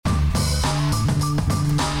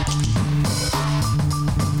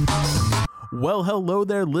Well, hello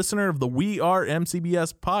there, listener of the We Are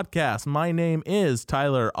MCBS podcast. My name is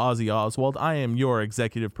Tyler Ozzie Oswald. I am your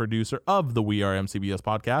executive producer of the We Are MCBS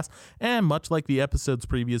podcast. And much like the episodes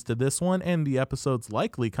previous to this one and the episodes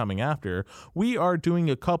likely coming after, we are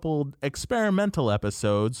doing a couple experimental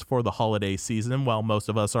episodes for the holiday season while most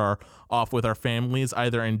of us are off with our families,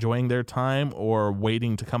 either enjoying their time or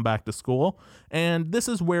waiting to come back to school. And this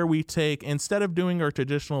is where we take, instead of doing our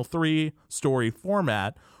traditional 3-story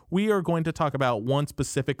format, we are going to talk about one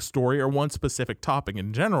specific story or one specific topic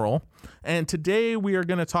in general. And today we are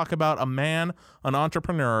going to talk about a man, an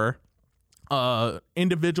entrepreneur,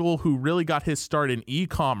 individual who really got his start in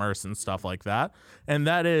e-commerce and stuff like that. And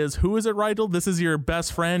that is, who is it, Rigel? This is your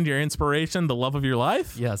best friend, your inspiration, the love of your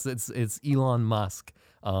life? Yes, it's Elon Musk.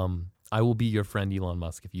 I will be your friend, Elon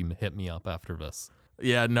Musk, if you hit me up after this.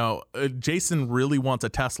 Yeah, no, Jason really wants a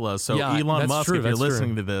Tesla. So yeah, Elon Musk, true, if you're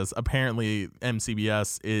listening true. to this, apparently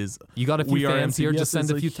MCBS is... You got a few fans here, just send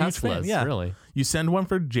a few Teslas. Teslas, Yeah. really. You send one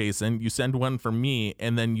for Jason, you send one for me,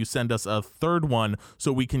 and then you send us a third one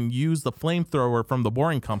so we can use the flamethrower from the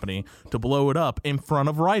Boring Company to blow it up in front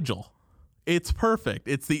of Rigel. It's perfect.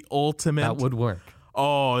 It's the ultimate... That would work.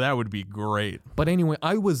 Oh, that would be great. But anyway,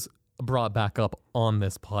 I was brought back up on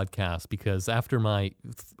this podcast because after my,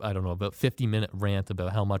 about 50-minute rant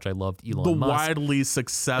about how much I loved Elon Musk. The widely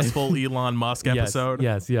successful Elon Musk episode.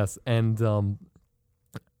 Yes. And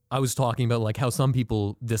I was talking about like how some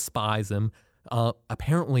people despise him.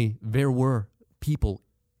 Apparently, there were people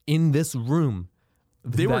in this room.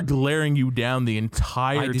 They were glaring you down the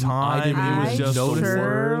entire time. I It was just notice the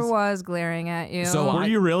sure worst. was glaring at you. So Were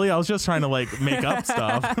you really? I was just trying to make up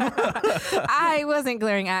stuff. I wasn't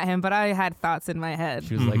glaring at him, but I had thoughts in my head.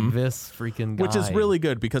 She was like, this freaking guy. Which is really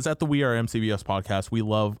good because at the We Are MCBS podcast, we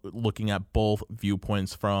love looking at both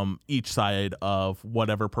viewpoints from each side of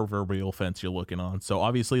whatever proverbial fence you're looking on. So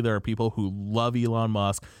obviously there are people who love Elon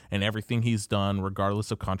Musk and everything he's done, regardless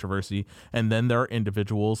of controversy. And then there are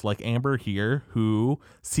individuals like Amber here who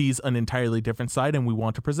sees an entirely different side, and we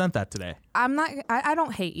want to present that today. I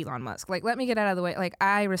don't hate Elon Musk. Like, let me get out of the way. Like,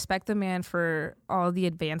 I respect the man for all the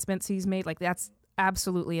advancements he's made. Like, that's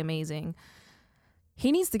absolutely amazing.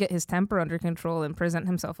 He needs to get his temper under control and present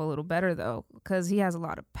himself a little better, though, because he has a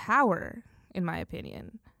lot of power, in my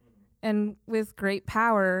opinion. And with great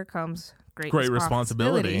power comes great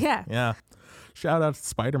responsibility. Yeah. Shout out to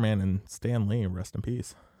Spider-Man and Stan Lee. Rest in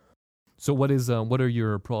peace. So what are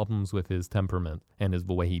your problems with his temperament and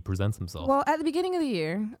the way he presents himself? Well, at the beginning of the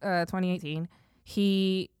year, 2018,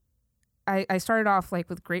 I started off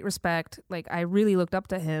like with great respect. Like, I really looked up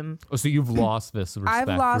to him. Oh, so you've lost this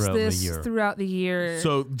respect throughout the year.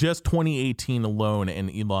 So just 2018 alone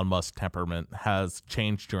and Elon Musk's temperament has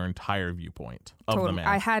changed your entire viewpoint of the man.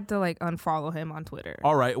 I had to like unfollow him on Twitter.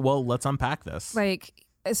 All right, well, let's unpack this. Like,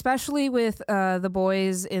 especially with the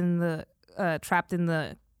boys in the trapped in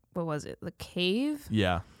the, what was it, the cave?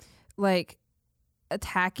 Yeah. Like,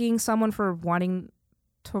 attacking someone for wanting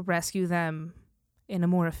to rescue them in a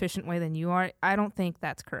more efficient way than you are, I don't think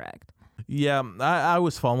that's correct. Yeah, I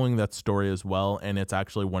was following that story as well, and it's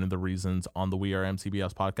actually one of the reasons on the We Are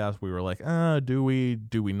MCBS podcast we were like, do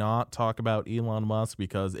we not talk about Elon Musk,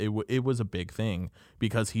 because it was a big thing,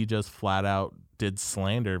 because he just flat out did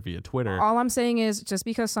slander via Twitter. All I'm saying is, just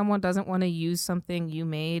because someone doesn't want to use something you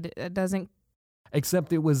made, it doesn't.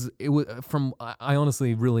 Except it was from, I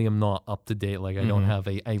honestly really am not up to date. Like, I don't have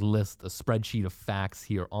a spreadsheet of facts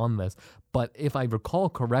here on this. But if I recall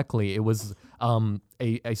correctly, it was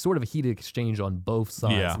a sort of a heated exchange on both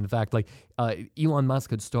sides. Yeah. In fact, like Elon Musk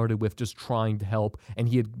had started with just trying to help, and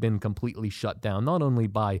he had been completely shut down, not only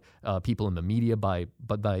by people in the media, but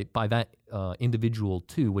by that individual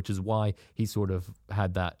too, which is why he sort of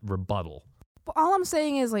had that rebuttal. But all I'm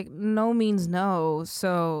saying is, like, no means no.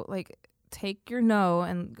 So, like, take your no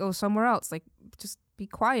and go somewhere else. Like, just be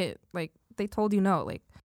quiet. Like, they told you no. Like,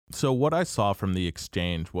 so what I saw from the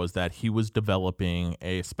exchange was that he was developing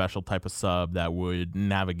a special type of sub that would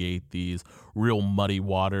navigate these real muddy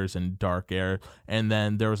waters and dark air. And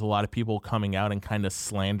then there was a lot of people coming out and kind of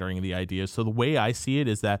slandering the idea. So the way I see it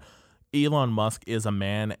is that Elon Musk is a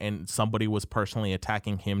man, and somebody was personally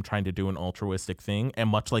attacking him trying to do an altruistic thing. And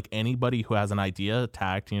much like anybody who has an idea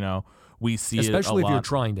attacked, we see it a lot. Especially if you're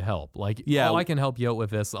trying to help. Like, I can help you out with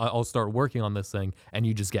this. I'll start working on this thing, and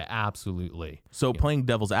you just get absolutely. So playing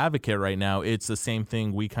devil's advocate right now, it's the same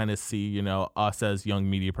thing we kind of see, us as young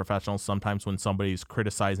media professionals. Sometimes when somebody's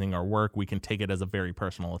criticizing our work, we can take it as a very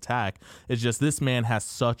personal attack. It's just this man has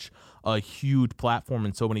such a huge platform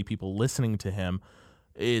and so many people listening to him.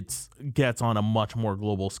 It gets on a much more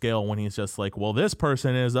global scale when he's just like, well, this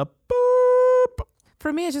person is a boop.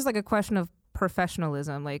 for me, it's just like a question of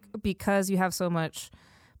professionalism. Like, because you have so much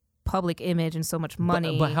public image and so much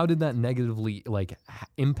money. But how did that negatively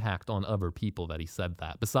impact on other people that he said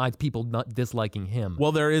that, besides people not disliking him?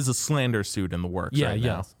 Well, there is a slander suit in the works right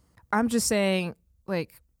now. I'm just saying,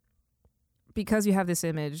 like, because you have this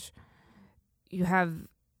image, you have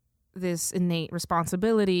this innate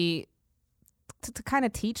responsibility to kind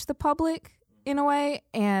of teach the public in a way.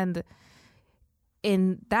 And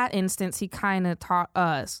in that instance, he kind of taught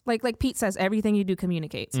us, like Pete says, everything you do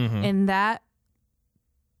communicates.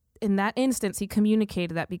 In that instance, he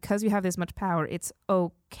communicated that because you have this much power, it's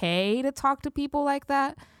okay to talk to people like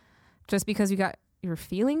that just because you got your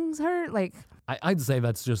feelings hurt. Like, I'd say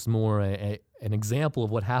that's just more an example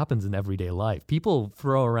of what happens in everyday life. People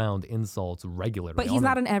throw around insults regularly. But he's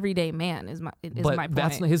not an everyday man, is my point.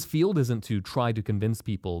 That's not, his field isn't to try to convince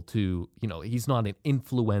people to, he's not an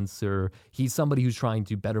influencer. He's somebody who's trying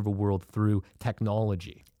to better the world through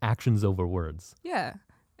technology. Actions over words. Yeah.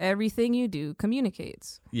 Everything you do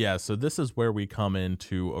communicates. Yeah, so this is where we come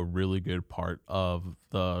into a really good part of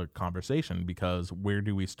the conversation, because where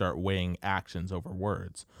do we start weighing actions over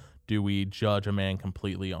words? Do we judge a man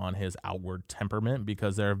completely on his outward temperament?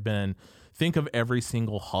 Because there have been, think of every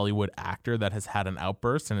single Hollywood actor that has had an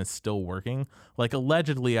outburst and is still working. Like,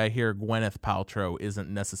 allegedly, I hear Gwyneth Paltrow isn't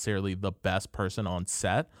necessarily the best person on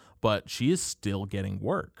set, but she is still getting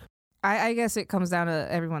work. I guess it comes down to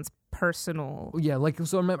everyone's personal. Yeah,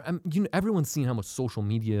 so remember, everyone's seen how much social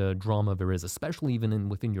media drama there is, especially even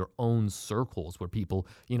within your own circles where people,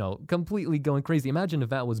 completely going crazy. Imagine if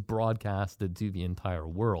that was broadcasted to the entire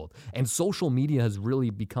world. And social media has really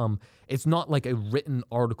become, it's not like a written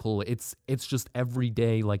article. It's just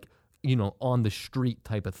everyday, on the street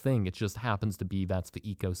type of thing. It just happens to be that's the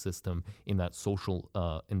ecosystem in that social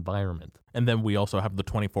environment. And then we also have the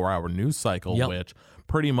 24-hour news cycle, which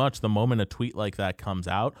pretty much the moment a tweet like that comes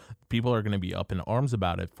out, people are going to be up in arms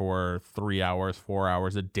about it for 3 hours, 4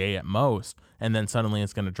 hours a day at most. And then suddenly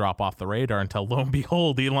it's going to drop off the radar until, lo and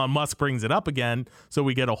behold, Elon Musk brings it up again. So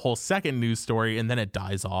we get a whole second news story, and then it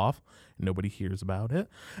dies off. Nobody hears about it.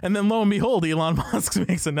 And then lo and behold, Elon Musk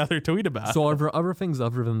makes another tweet about it. So are there other things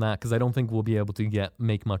other than that? Because I don't think we'll be able to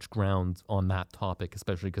make much ground on that topic,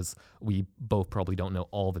 especially because we both probably don't know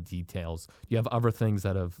all the details. You have other things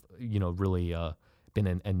that have, really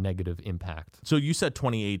been a negative impact. So you said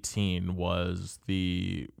 2018 was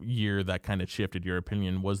the year that kind of shifted your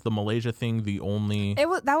opinion. Was the Malaysia thing the only...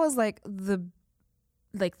 That was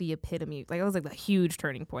the epitome. Like, it was like the huge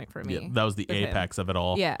turning point for me. Yeah, that was the apex of it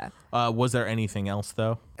all. Yeah. Was there anything else,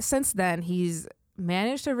 though? Since then, he's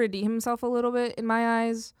managed to redeem himself a little bit in my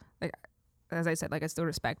eyes. Like, as I said, I still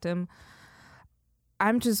respect him.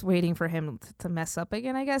 I'm just waiting for him to mess up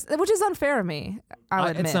again, I guess, which is unfair of me. I'll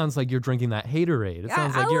admit. It sounds like you're drinking that haterade. It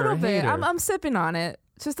sounds like you're a hater. I'm sipping on it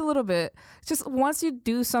just a little bit. Just once you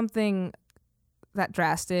do something that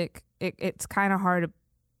drastic, it's kind of hard to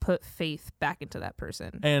put faith back into that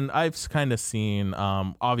person. And I've kind of seen,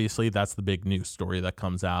 obviously that's the big news story that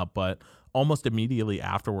comes out, but almost immediately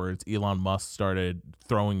afterwards, Elon Musk started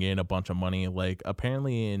throwing in a bunch of money. Like,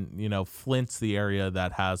 apparently in, Flint's the area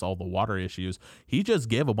that has all the water issues. He just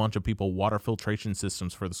gave a bunch of people water filtration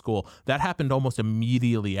systems for the school. That happened almost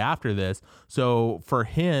immediately after this. So for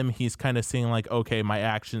him, he's kind of seeing like, okay, my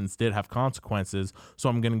actions did have consequences, so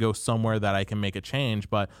I'm going to go somewhere that I can make a change.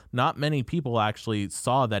 But not many people actually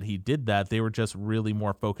saw that he did that. They were just really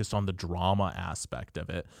more focused on the drama aspect of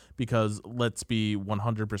it, because let's be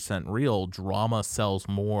 100% real, drama sells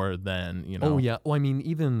more than, Oh yeah. Well, I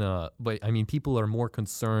mean, people are more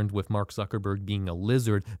concerned with Mark Zuckerberg being a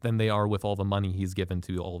lizard than they are with all the money he's given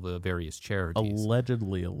to all the various charities.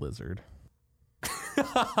 Allegedly a lizard.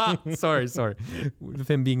 Sorry. With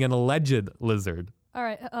him being an alleged lizard. All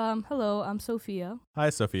right. Hello, I'm Sophia.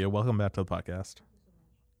 Hi, Sophia. Welcome back to the podcast.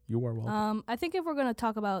 You are welcome. I think if we're going to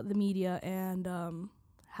talk about the media and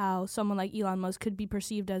how someone like Elon Musk could be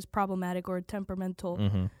perceived as problematic or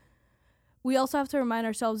temperamental, we also have to remind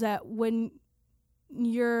ourselves that when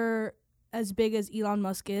you're as big as Elon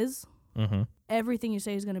Musk is, everything you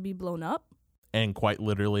say is going to be blown up. And quite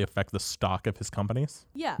literally affect the stock of his companies?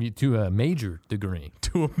 Yeah. To a major degree.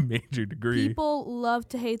 People love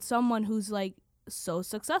to hate someone who's so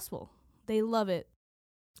successful. They love it.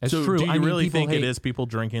 It's so true. Do you really think it is people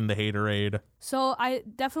drinking the haterade? So I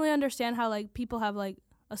definitely understand how people have a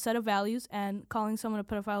set of values, and calling someone a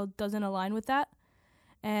pedophile doesn't align with that.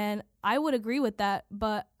 And I would agree with that,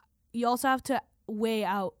 but you also have to weigh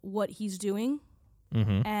out what he's doing.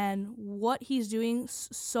 And what he's doing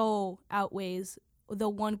so outweighs the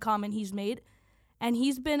one comment he's made. And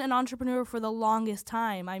he's been an entrepreneur for the longest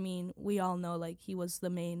time. I mean, we all know he was the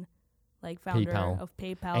main like founder PayPal. of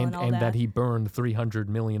PayPal and all and that. that he burned 300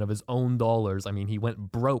 million of his own dollars. I mean, he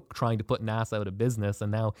went broke trying to put NASA out of business,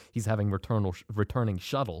 and now he's having returning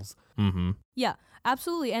shuttles. Mm-hmm. Yeah,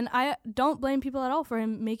 absolutely. And I don't blame people at all for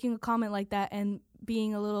him making a comment like that and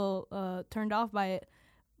being a little turned off by it.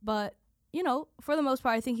 But, you know, for the most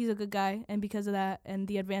part, I think he's a good guy. And because of that and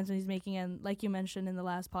the advancement he's making, and like you mentioned in the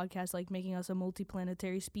last podcast, like making us a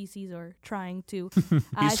multiplanetary species or trying to.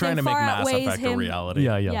 He's trying to make Mass Effect a reality.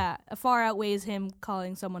 Yeah, far outweighs him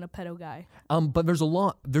calling someone a pedo guy. But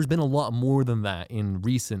there's been a lot more than that in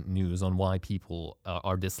recent news on why people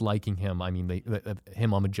are disliking him. I mean,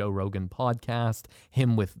 him on the Joe Rogan podcast,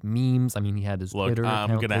 him with memes. I mean, he had his Twitter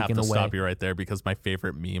account I'm gonna have to taken away. stop you right there because my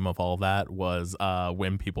favorite meme of all that was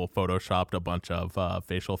when people photoshopped a bunch of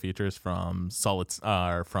facial features from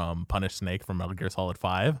from Punished Snake from Metal Gear Solid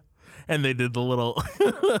 5. And they did the little.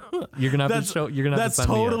 You're gonna have to show. You're gonna have to That's send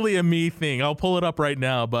me totally a me thing. I'll pull it up right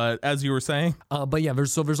now. But as you were saying, but yeah,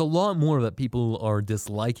 there's a lot more that people are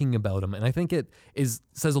disliking about him, and I think it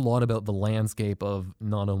says a lot about the landscape of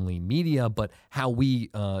not only media but how we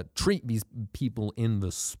treat these people in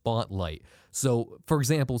the spotlight. So, for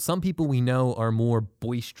example, some people we know are more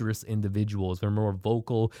boisterous individuals. They're more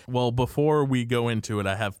vocal. Well, before we go into it,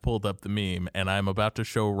 I have pulled up the meme, and I'm about to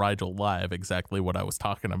show Rigel live exactly what I was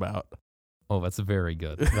talking about. Oh, that's very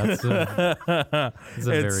good. That's a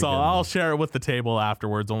very good I'll one. share it with the table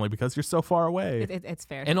afterwards, only because you're so far away. It's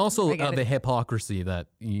fair. And also I get the it. hypocrisy that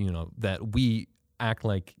that we act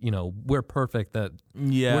like we're perfect, that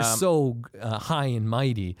Yeah. we're so high and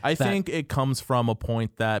mighty. I that- think it comes from a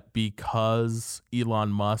point that because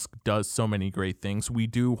Elon Musk does so many great things, we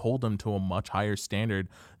do hold him to a much higher standard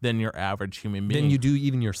than your average human being. then you do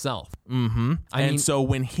even yourself. Mm-hmm. I mean- So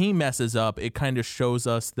when he messes up, it kind of shows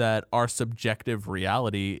us that our subjective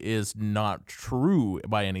reality is not true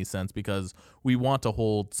by any sense, because we want to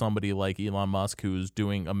hold somebody like Elon Musk, who's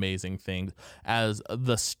doing amazing things, as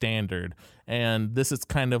the standard. And this is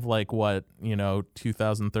kind of like what,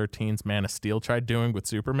 2013's Man of Steel tried doing with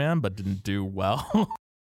Superman, but didn't do well.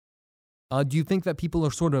 Do you think that people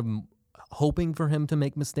are sort of hoping for him to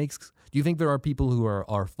make mistakes? Do you think there are people who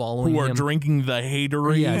are following Who are him? drinking the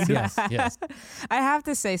haterade. Yes. I have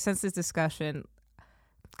to say, since this discussion,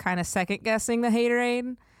 kind of second guessing the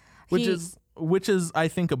haterade, Which is, I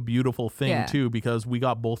think, a beautiful thing, Yeah. too, because we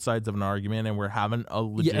got both sides of an argument and we're having a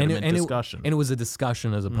legitimate discussion. And it was a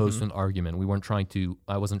discussion as opposed to an argument. I wasn't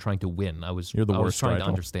trying to win. You're the I was worst, trying to Rigel.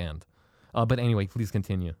 understand. But anyway, please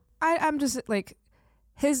continue. I'm just like,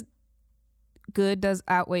 his good does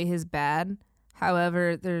outweigh his bad.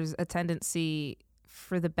 However, there's a tendency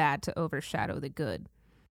for the bad to overshadow the good.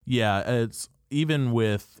 Yeah, it's even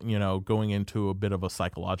with, going into a bit of a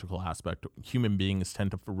psychological aspect, human beings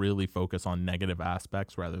tend to really focus on negative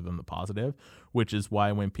aspects rather than the positive, which is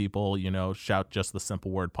why when people, shout just the simple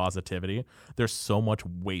word positivity, there's so much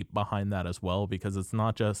weight behind that as well, because it's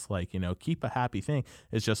not just like, keep a happy thing.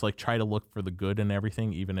 It's just like try to look for the good in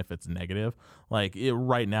everything, even if it's negative. Like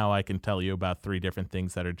right now, I can tell you about 3 different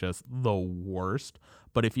things that are just the worst.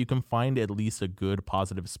 But if you can find at least a good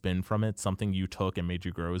positive spin from it, something you took and made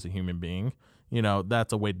you grow as a human being,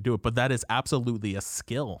 that's a way to do it. But that is absolutely a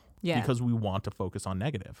skill, because we want to focus on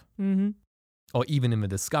negative. Mm-hmm. Or even in the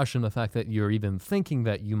discussion, the fact that you're even thinking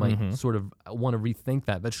that you might sort of want to rethink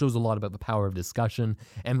that shows a lot about the power of discussion,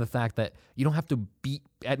 and the fact that you don't have to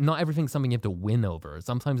not everything's something you have to win over.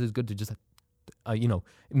 Sometimes it's good to just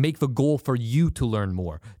make the goal for you to learn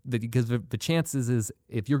more, because the chances is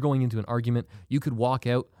if you're going into an argument, you could walk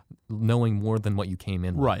out knowing more than what you came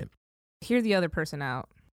in with. Right. Hear the other person out.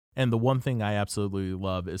 And the one thing I absolutely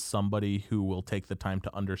love is somebody who will take the time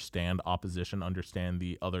to understand opposition, understand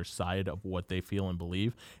the other side of what they feel and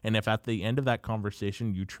believe. And if at the end of that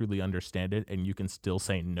conversation you truly understand it and you can still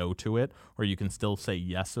say no to it, or you can still say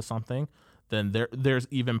yes to something, then there's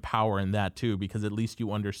even power in that too, because at least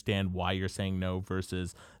you understand why you're saying no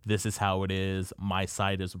versus this is how it is, my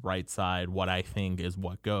side is right side, what I think is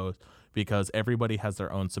what goes. Because everybody has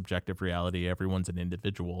their own subjective reality. Everyone's an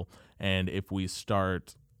individual. And if we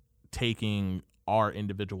start taking our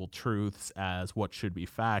individual truths as what should be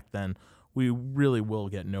fact, then we really will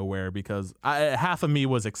get nowhere, because half of me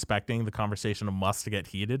was expecting the conversation of Musk to get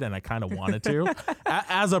heated, and I kind of wanted to.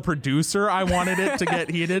 As a producer, I wanted it to get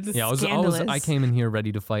heated. Yeah, I Scandalous. came in here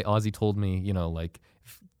ready to fight. Ozzie told me,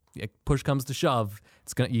 push comes to shove,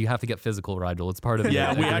 you have to get physical, Rigel. It's part of the Yeah,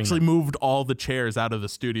 we agreement. actually moved all the chairs out of the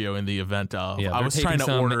studio in the event of. Yeah, I was trying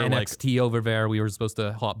to order NXT over there. We were supposed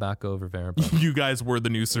to hop back over there. But. You guys were the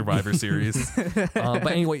new Survivor Series. But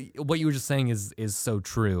anyway, what you were just saying is so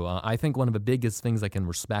true. I think one of the biggest things I can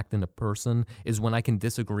respect in a person is when I can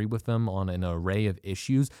disagree with them on an array of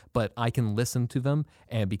issues, but I can listen to them,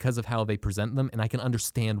 and because of how they present them, and I can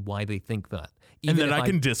understand why they think that. And then I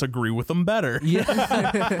can disagree with them better. Yeah,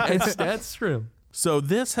 that's true. So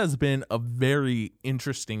this has been a very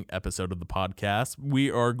interesting episode of the podcast.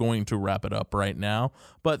 We are going to wrap it up right now,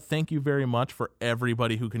 but thank you very much for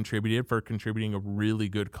everybody who contributing a really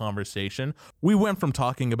good conversation. We went from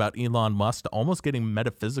talking about Elon Musk to almost getting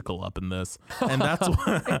metaphysical up in this, and that's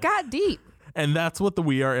It got deep. And that's what the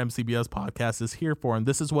We Are MCBS podcast is here for. And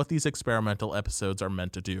this is what these experimental episodes are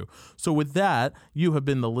meant to do. So with that, you have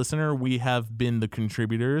been the listener. We have been the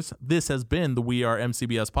contributors. This has been the We Are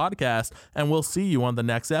MCBS podcast. And we'll see you on the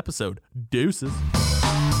next episode. Deuces.